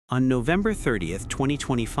On November 30th,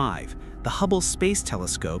 2025, the Hubble Space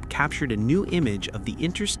Telescope captured a new image of the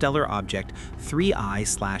interstellar object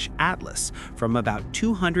 3I/ATLAS from about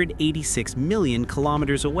 286 million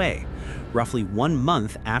kilometers away, roughly 1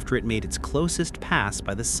 month after it made its closest pass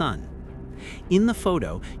by the Sun. In the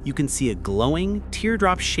photo, you can see a glowing,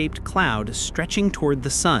 teardrop-shaped cloud stretching toward the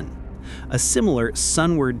Sun. A similar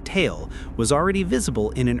sunward tail was already visible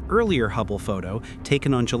in an earlier Hubble photo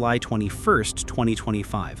taken on July 21,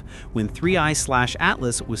 2025, when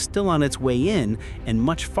 3I/ATLAS was still on its way in and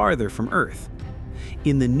much farther from Earth.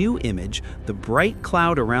 In the new image, the bright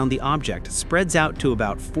cloud around the object spreads out to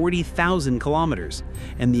about 40,000 kilometers,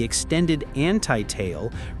 and the extended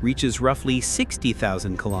anti-tail reaches roughly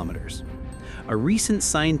 60,000 kilometers. A recent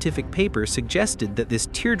scientific paper suggested that this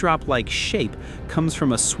teardrop-like shape comes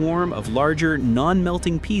from a swarm of larger,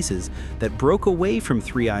 non-melting pieces that broke away from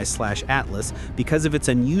 3I/ATLAS because of its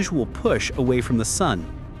unusual push away from the Sun.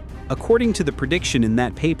 According to the prediction in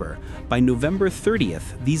that paper, by November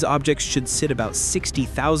 30th, these objects should sit about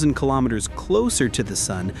 60,000 kilometers closer to the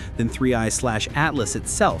Sun than 3I/ATLAS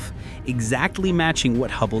itself, exactly matching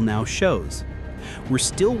what Hubble now shows. We're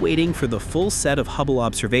still waiting for the full set of Hubble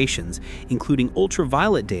observations, including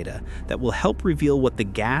ultraviolet data, that will help reveal what the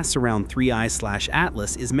gas around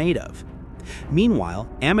 3I/ATLAS is made of. Meanwhile,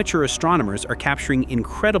 amateur astronomers are capturing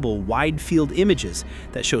incredible wide-field images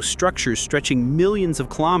that show structures stretching millions of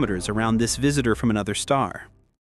kilometers around this visitor from another star.